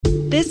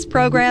This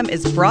program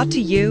is brought to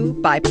you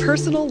by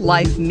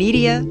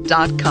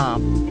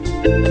PersonalLifeMedia.com.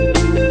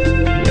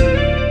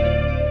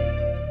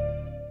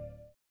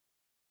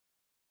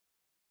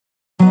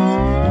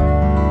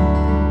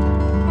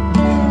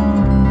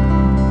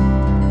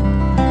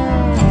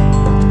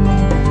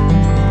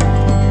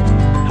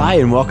 Hi,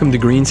 and welcome to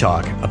Green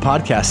Talk, a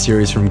podcast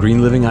series from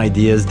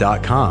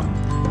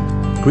greenlivingideas.com.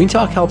 Green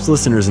Talk helps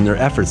listeners in their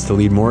efforts to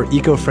lead more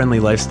eco-friendly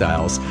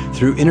lifestyles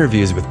through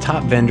interviews with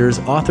top vendors,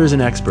 authors,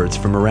 and experts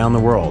from around the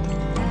world.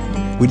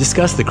 We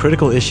discuss the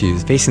critical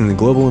issues facing the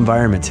global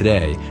environment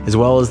today, as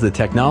well as the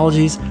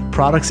technologies,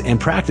 products, and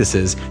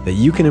practices that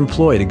you can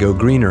employ to go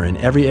greener in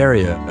every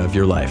area of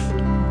your life.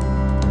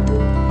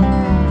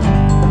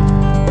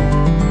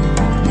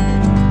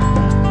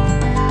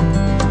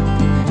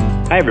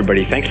 Hi,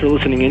 everybody. Thanks for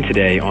listening in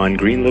today on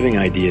Green Living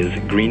Ideas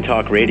Green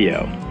Talk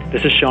Radio.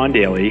 This is Sean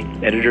Daly,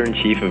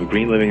 Editor-in-Chief of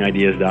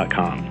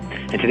greenlivingideas.com.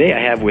 And today I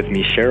have with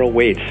me Cheryl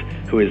Waits,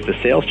 who is the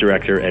Sales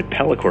Director at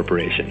Pella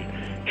Corporation.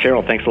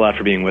 Cheryl, thanks a lot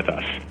for being with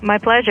us. My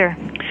pleasure.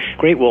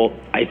 Great. Well,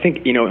 I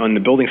think, on the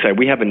building side,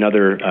 we have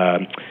another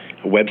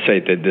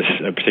website that this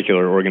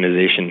particular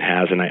organization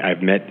has, and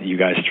I've met you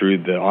guys through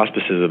the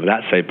auspices of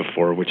that site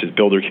before, which is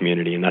Builder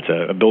Community, and that's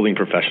a building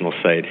professional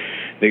site.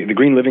 The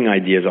Green Living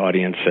Ideas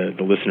audience,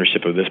 the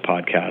listenership of this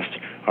podcast,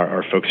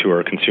 are folks who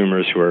are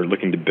consumers who are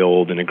looking to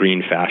build in a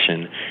green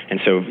fashion.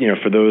 And so,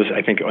 for those,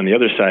 I think on the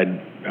other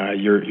side,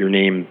 your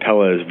name,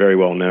 Pella, is very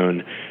well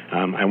known.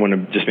 I want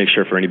to just make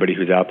sure for anybody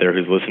who's out there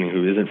who's listening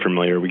who isn't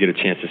familiar, we get a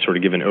chance to sort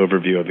of give an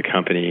overview of the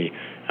company,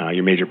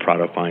 your major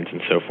product lines,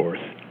 and so forth.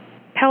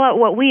 Pella,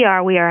 what we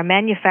are a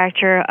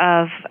manufacturer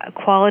of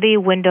quality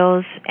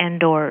windows and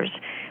doors.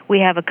 We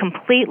have a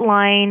complete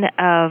line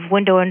of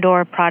window and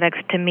door products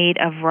to meet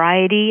a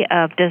variety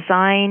of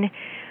design,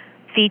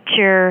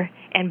 feature,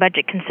 and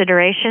budget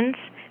considerations.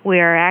 We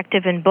are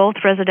active in both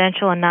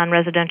residential and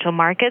non-residential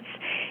markets,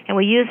 and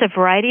we use a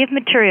variety of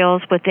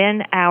materials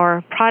within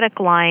our product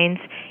lines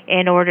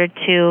in order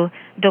to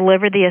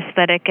deliver the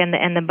aesthetic and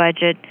the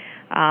budget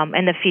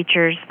and the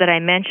features that I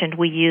mentioned.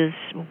 We use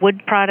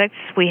wood products,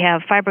 we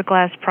have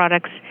fiberglass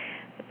products,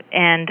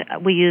 and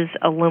we use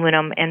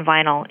aluminum and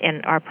vinyl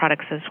in our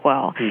products as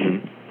well.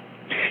 Mm-hmm.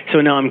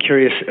 So now I'm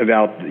curious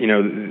about,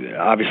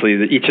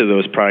 obviously each of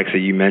those products that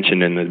you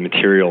mentioned and the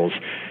materials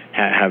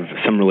have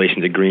some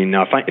relation to green.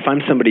 Now, if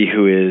I'm somebody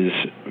who is,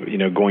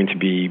 going to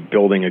be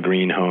building a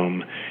green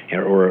home,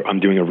 or I'm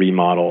doing a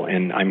remodel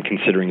and I'm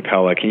considering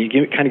Pella, can you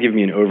give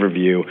me an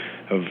overview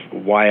of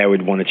why I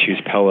would want to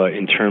choose Pella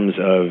in terms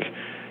of,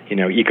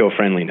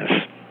 eco-friendliness?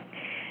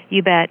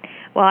 You bet.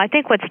 Well, I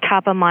think what's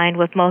top of mind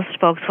with most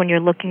folks when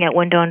you're looking at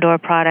window and door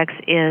products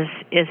is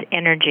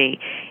energy.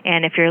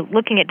 And if you're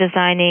looking at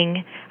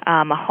designing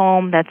a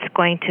home that's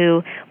going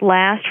to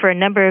last for a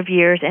number of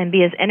years and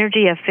be as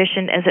energy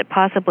efficient as it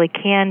possibly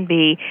can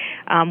be,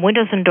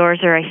 windows and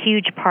doors are a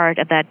huge part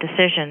of that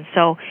decision.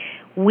 So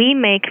we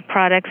make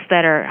products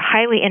that are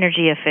highly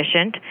energy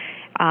efficient.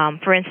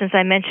 For instance,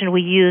 I mentioned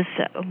we use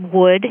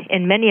wood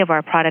in many of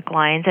our product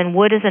lines, and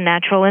wood is a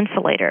natural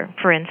insulator,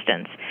 for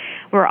instance.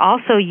 We're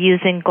also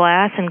using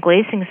glass and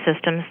glazing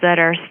systems that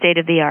are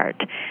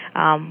state-of-the-art,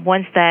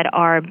 ones that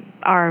are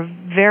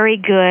very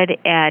good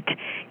at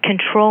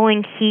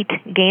controlling heat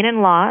gain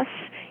and loss,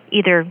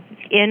 either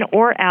in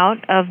or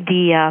out of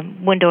the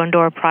window and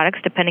door products,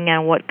 depending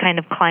on what kind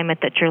of climate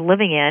that you're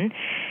living in,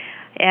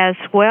 as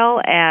well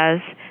as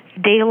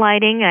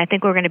daylighting. I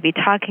think we're going to be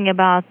talking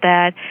about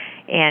that,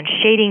 and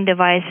shading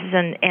devices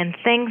and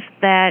things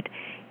that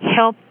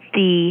help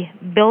the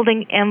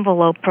building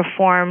envelope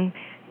perform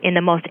in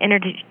the most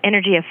energy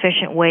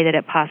efficient way that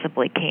it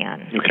possibly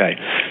can. Okay,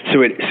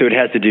 so it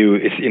has to do.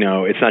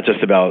 It's not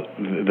just about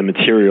the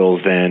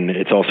materials. Then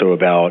it's also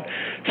about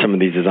some of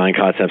these design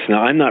concepts.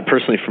 Now, I'm not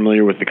personally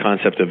familiar with the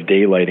concept of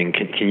daylighting.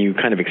 Can you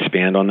kind of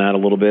expand on that a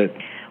little bit?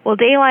 Well,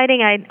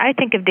 daylighting, I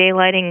think of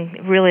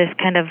daylighting really as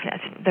kind of,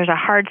 there's a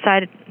hard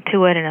side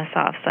to it and a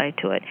soft side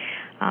to it.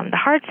 The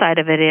hard side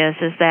of it is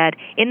that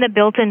in the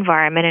built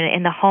environment and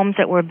in the homes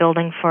that we're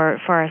building for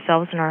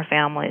ourselves and our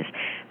families,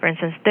 for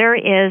instance, there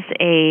is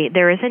a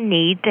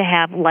need to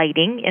have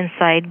lighting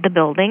inside the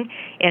building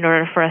in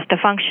order for us to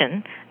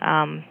function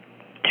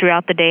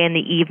throughout the day and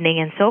the evening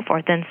and so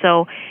forth. And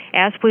so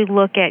as we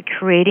look at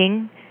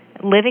creating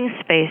living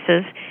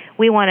spaces,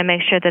 we want to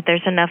make sure that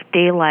there's enough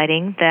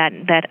daylighting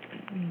that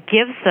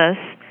gives us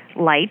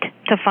light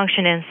to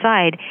function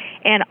inside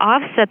and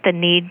offset the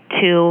need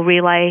to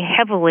rely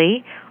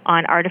heavily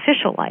on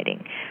artificial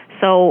lighting.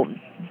 So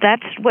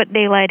that's what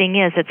daylighting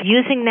is. It's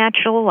using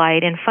natural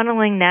light and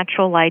funneling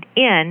natural light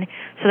in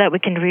so that we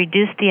can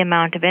reduce the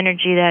amount of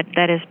energy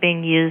that is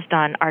being used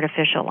on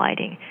artificial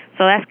lighting.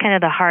 So that's kind of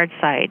the hard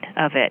side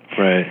of it.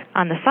 Right.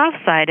 On the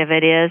soft side of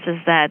it is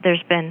that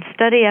there's been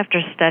study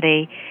after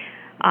study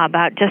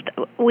about just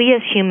we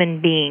as human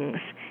beings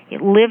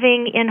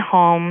living in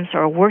homes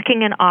or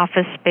working in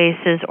office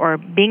spaces or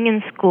being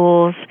in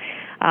schools,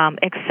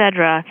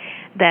 etc.,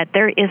 that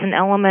there is an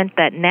element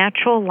that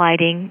natural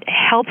lighting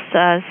helps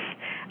us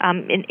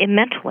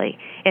mentally.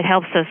 It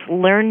helps us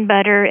learn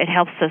better. It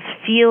helps us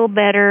feel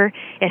better.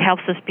 It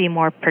helps us be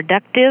more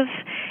productive.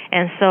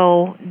 And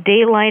so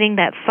daylighting,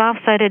 that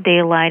soft-sided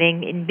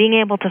daylighting, and being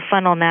able to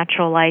funnel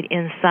natural light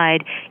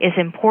inside is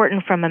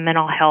important from a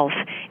mental health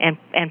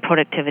and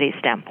productivity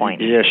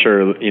standpoint. Yeah,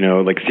 sure.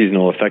 Like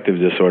seasonal affective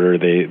disorder,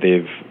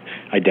 they've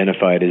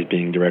identified as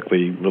being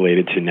directly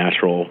related to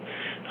natural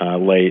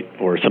light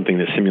or something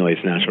that simulates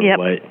natural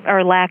light.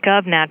 Or lack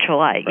of natural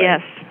light, right.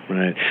 Yes.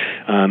 Right.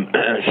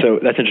 So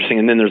that's interesting.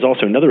 And then there's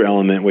also another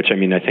element, which I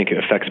think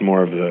affects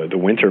more of the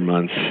winter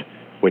months,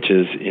 which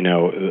is,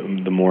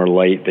 the more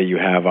light that you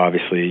have,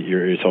 obviously,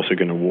 it's also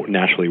going to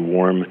naturally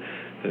warm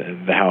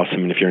the house.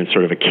 If you're in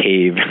sort of a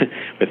cave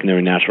with no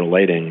natural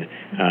lighting,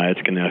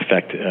 it's going to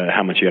affect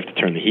how much you have to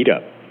turn the heat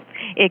up.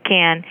 It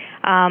can.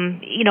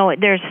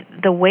 There's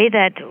the way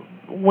that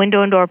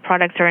window and door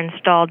products are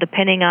installed,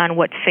 depending on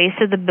what face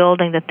of the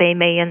building that they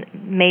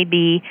may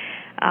be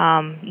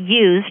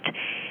used.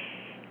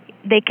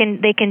 They can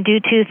do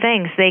two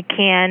things. They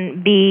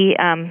can be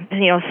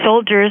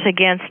soldiers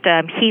against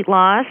heat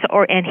loss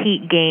and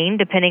heat gain,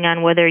 depending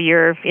on whether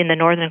you're in the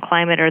northern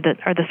climate or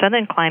the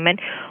southern climate,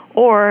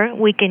 or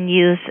we can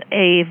use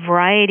a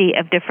variety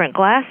of different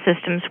glass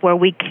systems where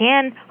we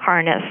can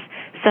harness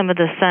some of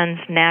the sun's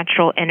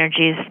natural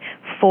energies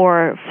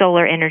for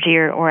solar energy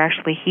or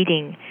actually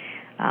heating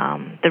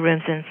the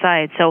rooms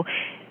inside. So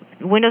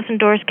windows and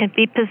doors can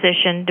be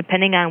positioned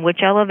depending on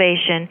which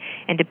elevation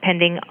and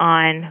depending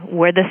on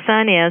where the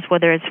sun is,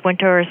 whether it's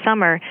winter or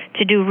summer,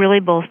 to do really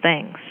both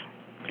things.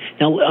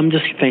 Now,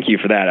 thank you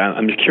for that.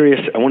 I'm just curious.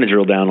 I want to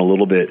drill down a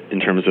little bit in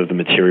terms of the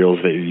materials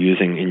that you're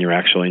using in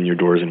your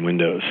doors and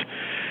windows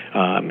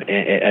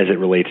as it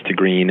relates to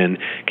green. And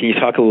can you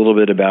talk a little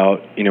bit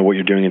about what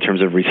you're doing in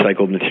terms of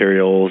recycled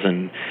materials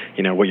and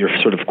what your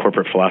sort of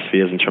corporate philosophy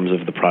is in terms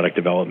of the product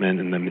development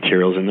and the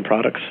materials in the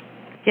products?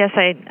 Yes,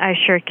 I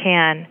sure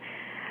can.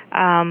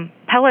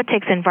 Pella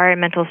takes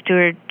environmental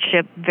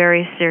stewardship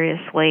very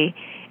seriously,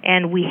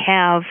 and we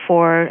have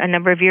for a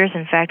number of years.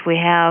 In fact, we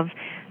have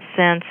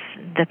since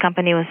the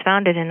company was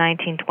founded in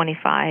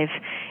 1925.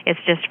 It's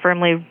just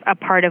firmly a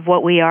part of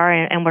what we are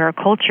and what our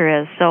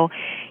culture is. So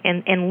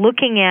in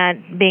looking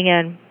at being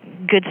a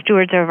good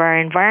stewards of our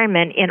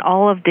environment in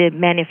all of the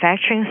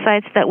manufacturing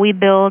sites that we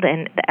build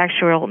and the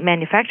actual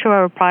manufacture of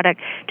our product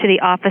to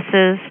the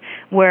offices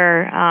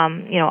where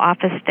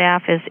office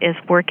staff is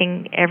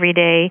working every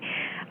day,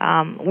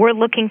 we're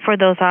looking for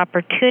those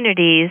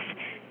opportunities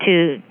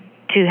to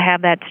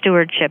have that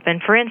stewardship.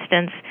 And for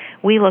instance,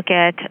 we look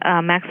at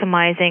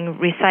maximizing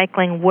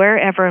recycling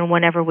wherever and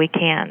whenever we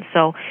can.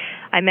 So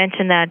I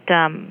mentioned that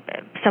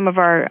some of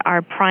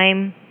our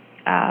prime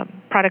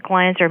product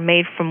lines are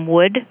made from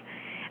wood.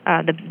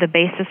 The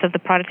basis of the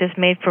product is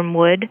made from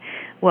wood.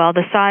 Well,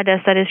 the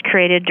sawdust that is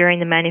created during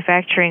the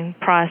manufacturing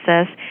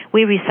process,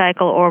 we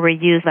recycle or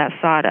reuse that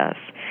sawdust.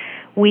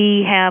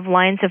 We have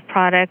lines of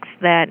products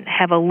that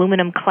have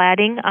aluminum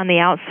cladding on the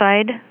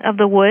outside of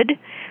the wood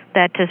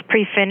that is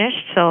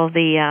pre-finished. So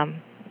the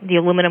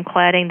aluminum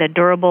cladding, the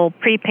durable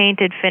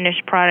pre-painted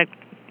finished product,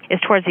 is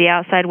towards the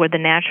outside where the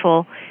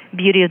natural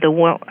beauty of the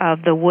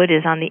wood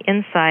is on the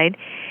inside.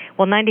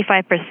 Well,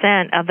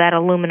 95% of that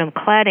aluminum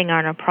cladding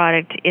on our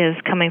product is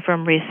coming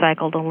from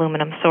recycled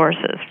aluminum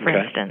sources, for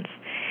instance.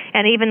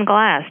 And even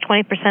glass,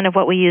 20% of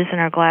what we use in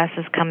our glass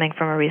is coming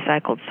from a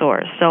recycled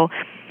source. So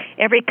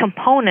every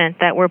component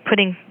that we're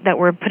putting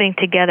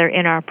together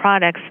in our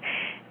products,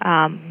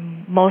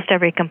 most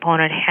every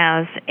component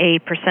has a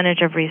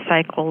percentage of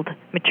recycled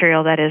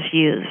material that is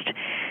used.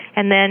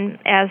 And then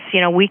as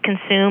we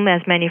consume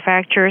as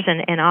manufacturers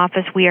and in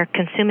office, we are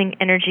consuming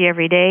energy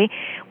every day.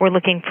 We're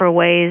looking for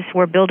ways,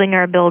 we're building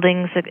our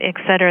buildings, et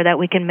cetera, that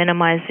we can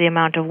minimize the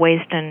amount of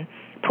waste and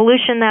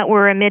pollution that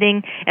we're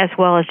emitting, as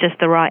well as just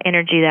the raw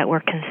energy that we're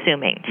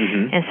consuming.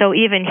 Mm-hmm. And so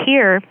even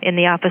here in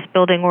the office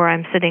building where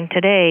I'm sitting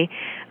today,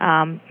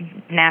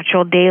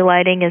 natural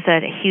daylighting is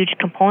a huge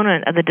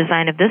component of the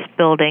design of this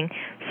building,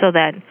 so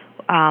that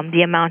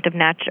the amount of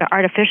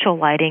artificial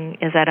lighting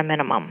is at a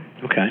minimum.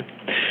 Okay.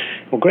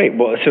 Well, great.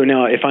 Well, so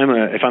now if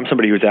I'm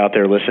somebody who's out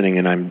there listening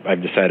and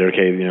I've decided,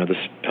 okay, this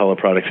Pella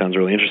product sounds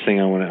really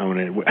interesting. I want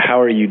to. How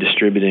are you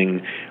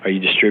distributing? Are you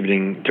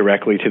distributing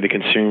directly to the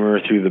consumer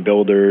through the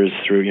builders,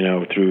 through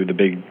the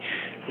big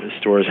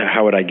stores?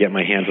 How would I get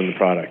my hands on the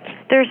product?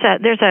 There's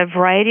a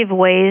variety of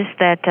ways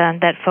that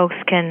folks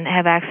can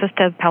have access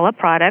to Pella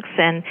products,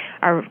 and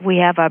we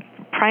have a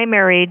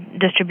primary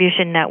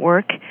distribution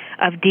network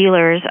of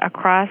dealers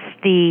across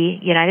the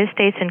United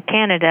States and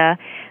Canada,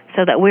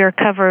 so that we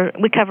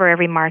cover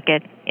every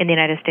market in the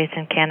United States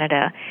and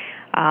Canada.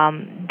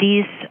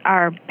 These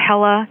are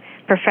Pella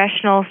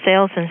Professional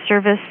Sales and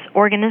Service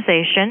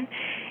Organization,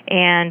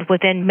 and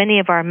within many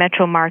of our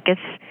metro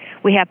markets,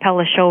 we have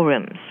Pella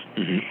showrooms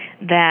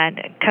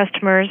that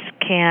customers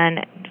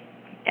can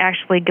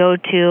actually go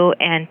to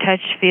and touch,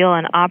 feel,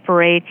 and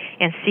operate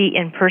and see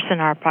in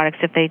person our products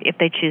if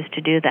they choose to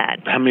do that.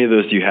 How many of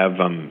those do you have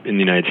in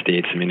the United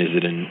States? I mean, is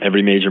it in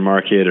every major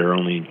market or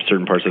only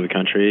certain parts of the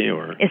country?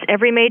 Or it's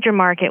every major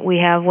market we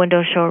have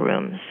window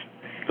showrooms.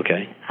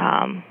 Okay.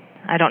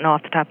 I don't know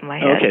off the top of my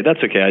head. Okay,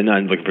 that's okay. I'm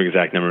not looking for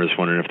exact numbers. Just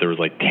wondering if there was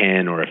like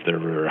 10 or if there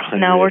were 100.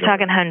 No, we're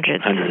talking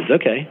hundreds. Hundreds,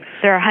 okay.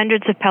 There are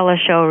hundreds of Pella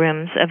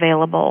showrooms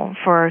available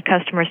for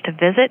customers to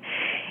visit,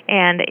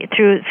 and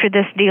through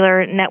this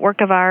dealer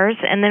network of ours.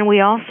 And then we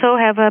also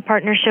have a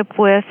partnership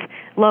with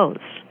Lowe's.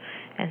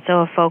 And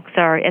so if folks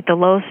are at the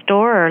Lowe's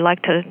store or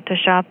like to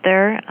shop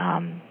there,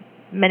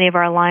 many of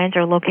our lines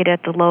are located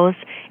at the Lowe's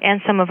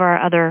and some of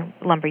our other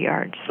lumber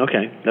yards.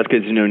 Okay, that's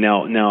good to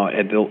know. Now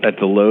at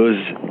the Lowe's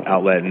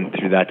outlet and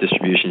through that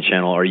distribution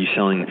channel, are you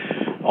selling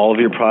all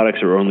of your products,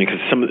 or only, because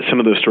some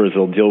of those stores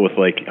will deal with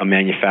like a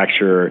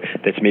manufacturer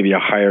that's maybe a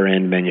higher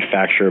end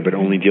manufacturer, but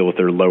only deal with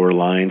their lower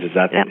lines? Is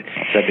that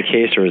the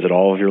case, or is it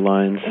all of your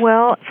lines?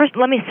 Well, first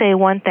let me say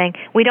one thing: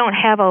 we don't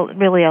have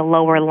really a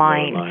lower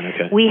line.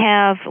 Okay. We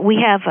have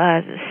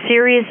a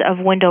series of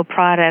window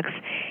products,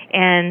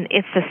 and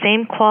it's the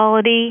same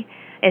quality.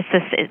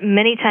 It's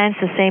many times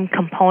the same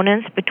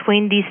components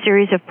between these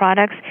series of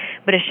products,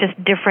 but it's just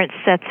different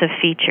sets of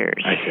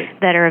features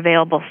that are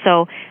available.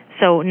 So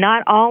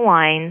not all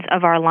lines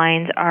of our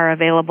lines are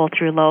available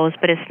through Lowe's,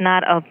 but it's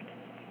not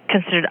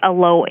considered a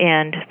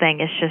low-end thing.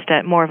 It's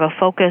just more of a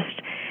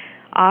focused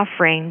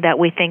offering that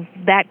we think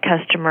that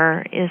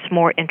customer is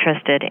more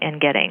interested in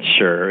getting.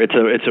 Sure,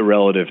 it's a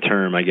relative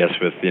term, I guess.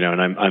 With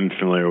and I'm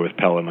familiar with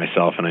Pella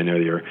myself, and I know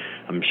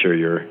I'm sure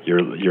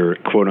your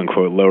quote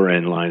unquote lower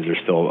end lines are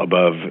still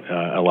above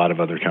a lot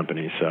of other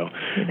companies. So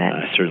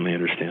I certainly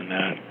understand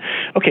that.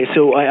 Okay,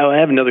 so I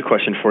have another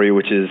question for you,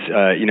 which is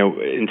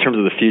in terms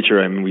of the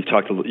future. I mean,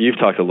 you've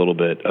talked a little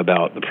bit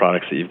about the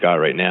products that you've got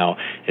right now.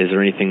 Is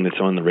there anything that's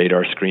on the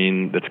radar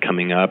screen that's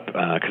coming up?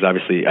 Because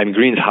obviously, I mean,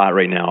 green's hot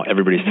right now.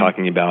 Everybody's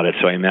talking about it,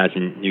 so I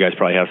imagine you guys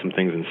probably have some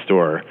things in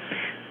store.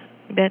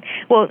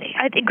 Well,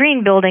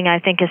 green building, I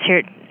think, is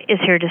here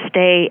to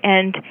stay,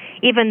 and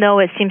even though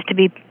it seems to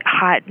be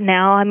hot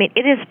now, I mean,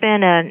 it has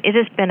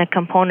been a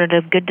component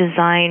of good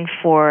design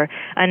for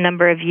a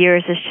number of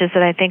years. It's just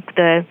that I think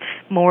the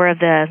more of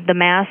the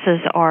masses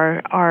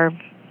are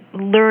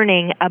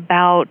learning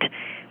about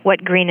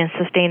what green and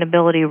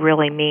sustainability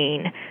really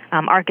mean.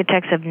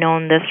 Architects have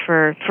known this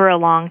for a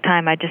long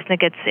time. I just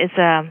think it's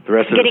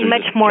getting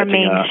much more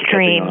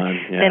mainstream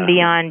than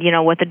beyond,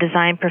 with the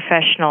design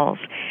professionals.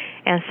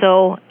 And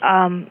so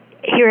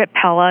here at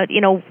Pella,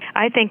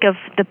 I think of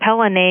the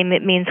Pella name,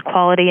 it means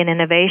quality and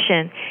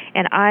innovation,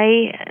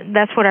 and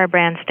that's what our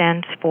brand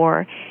stands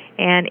for.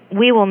 And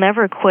we will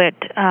never quit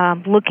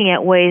looking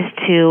at ways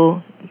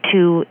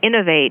to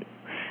innovate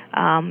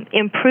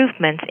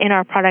improvements in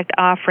our product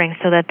offering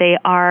so that they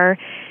are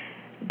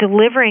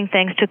delivering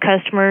things to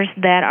customers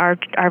that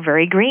are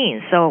very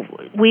green. So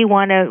we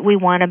want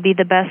to be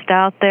the best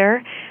out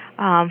there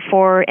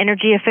for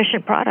energy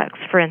efficient products,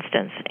 for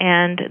instance,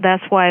 and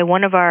that's why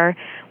one of our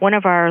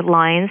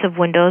lines of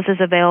windows is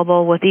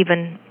available with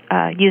even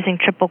using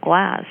triple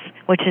glass,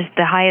 which is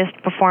the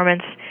highest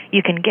performance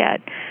you can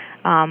get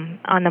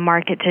on the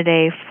market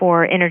today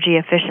for energy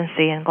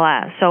efficiency in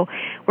glass. So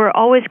we're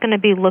always going to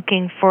be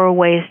looking for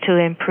ways to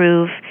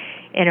improve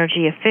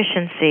energy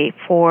efficiency,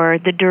 for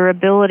the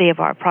durability of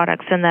our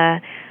products and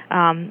the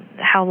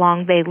how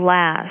long they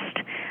last.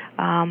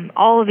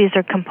 All of these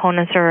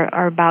components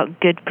are about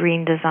good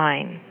green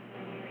design.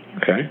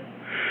 Okay.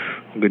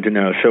 Good to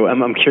know. So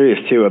I'm curious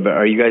too about,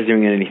 are you guys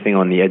doing anything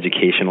on the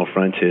educational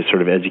front to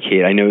sort of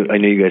educate? I know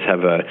you guys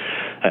have a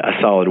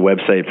solid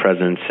website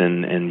presence,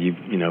 and you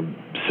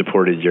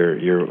supported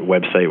your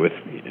website with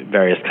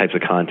various types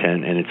of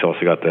content, and it's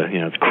also got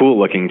it's cool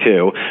looking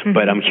too. Mm-hmm.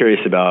 But I'm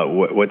curious about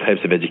what types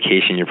of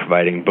education you're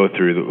providing, both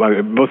through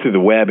the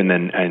web and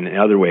then and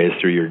other ways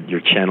through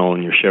your channel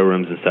and your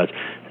showrooms and such.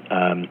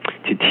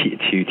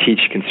 To teach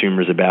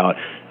consumers about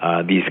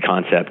these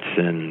concepts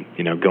and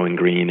going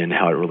green and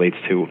how it relates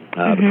to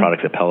the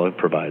products that Pella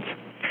provides.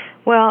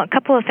 Well, a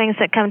couple of things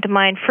that come to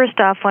mind. First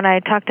off, when I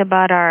talked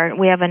about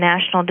we have a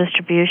national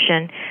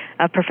distribution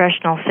of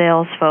professional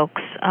sales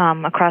folks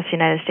across the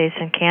United States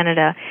and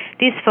Canada.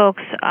 These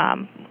folks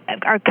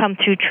are come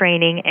through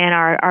training and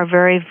are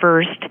very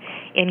versed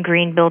in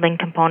green building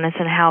components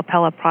and how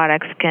Pella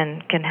products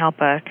can help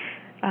a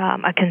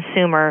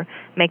consumer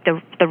make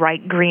the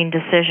right green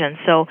decision.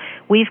 So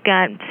we've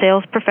got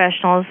sales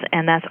professionals,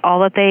 and that's all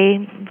that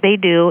they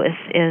do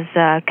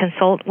is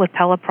consult with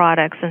Pella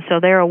products, and so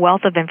they're a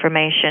wealth of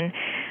information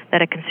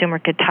that a consumer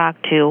could talk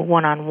to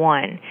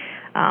one-on-one.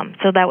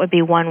 So that would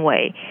be one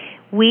way.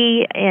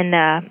 We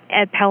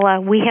at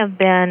Pella, we have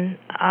been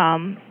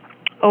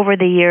over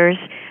the years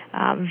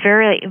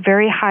very,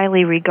 very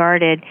highly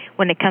regarded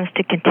when it comes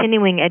to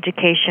continuing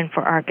education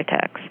for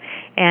architects,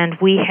 and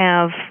we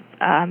have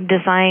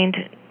designed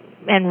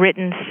and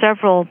written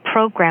several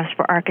programs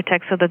for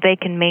architects so that they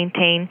can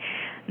maintain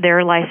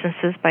their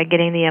licenses by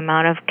getting the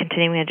amount of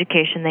continuing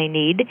education they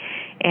need.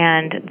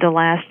 And the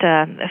last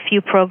a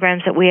few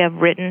programs that we have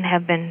written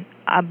have been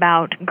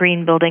about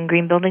green building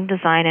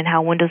design, and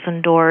how windows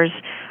and doors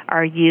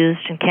are used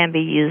and can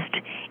be used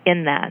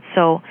in that.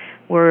 So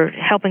we're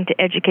helping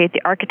to educate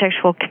the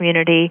architectural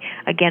community,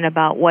 again,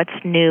 about what's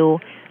new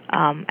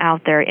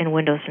out there in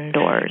windows and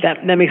doors.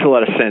 That makes a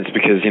lot of sense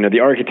because, the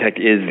architect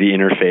is the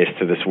interface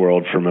to this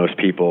world for most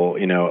people,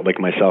 like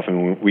myself.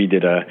 And we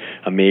did a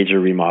major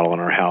remodel in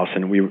our house,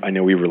 and I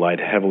know we relied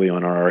heavily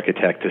on our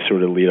architect to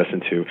sort of lead us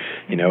into,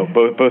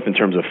 both in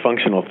terms of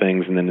functional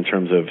things and then in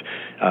terms of,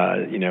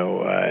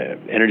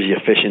 energy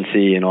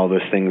efficiency and all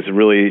those things.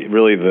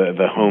 Really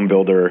the home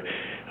builder,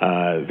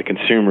 the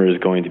consumer is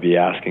going to be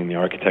asking the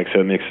architect.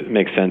 So it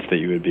makes sense that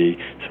you would be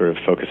sort of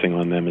focusing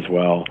on them as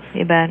well.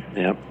 You bet.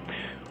 Yeah.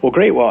 Well,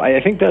 great. Well,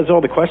 I think that's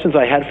all the questions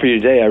I had for you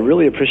today. I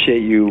really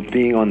appreciate you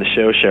being on the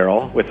show,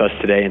 Cheryl, with us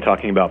today and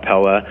talking about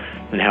Pella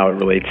and how it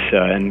relates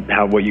and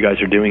what you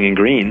guys are doing in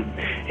green.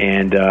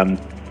 And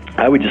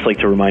I would just like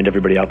to remind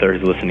everybody out there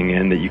who's listening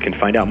in that you can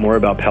find out more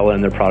about Pella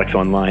and their products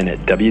online at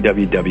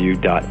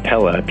www.pella.com.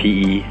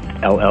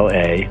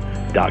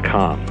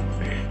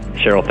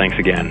 Cheryl, thanks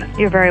again.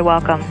 You're very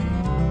welcome.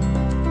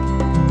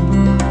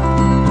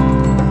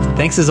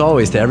 Thanks as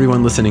always to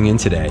everyone listening in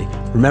today.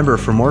 Remember,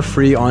 for more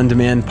free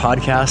on-demand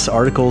podcasts,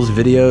 articles,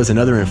 videos, and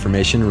other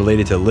information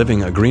related to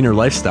living a greener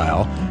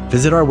lifestyle,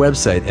 visit our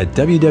website at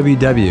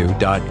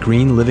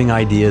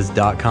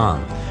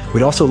www.greenlivingideas.com.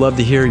 We'd also love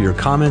to hear your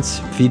comments,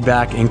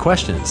 feedback, and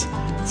questions.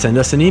 Send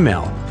us an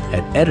email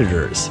at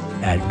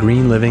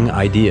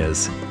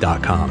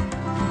editors@greenlivingideas.com.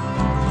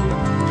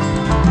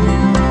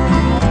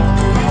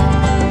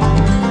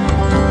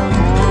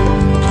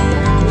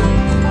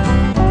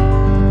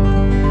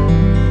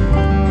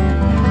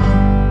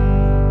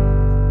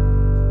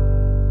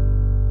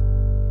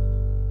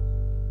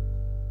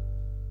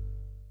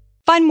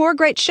 Find more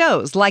great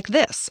shows like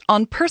this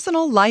on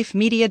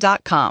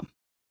personallifemedia.com.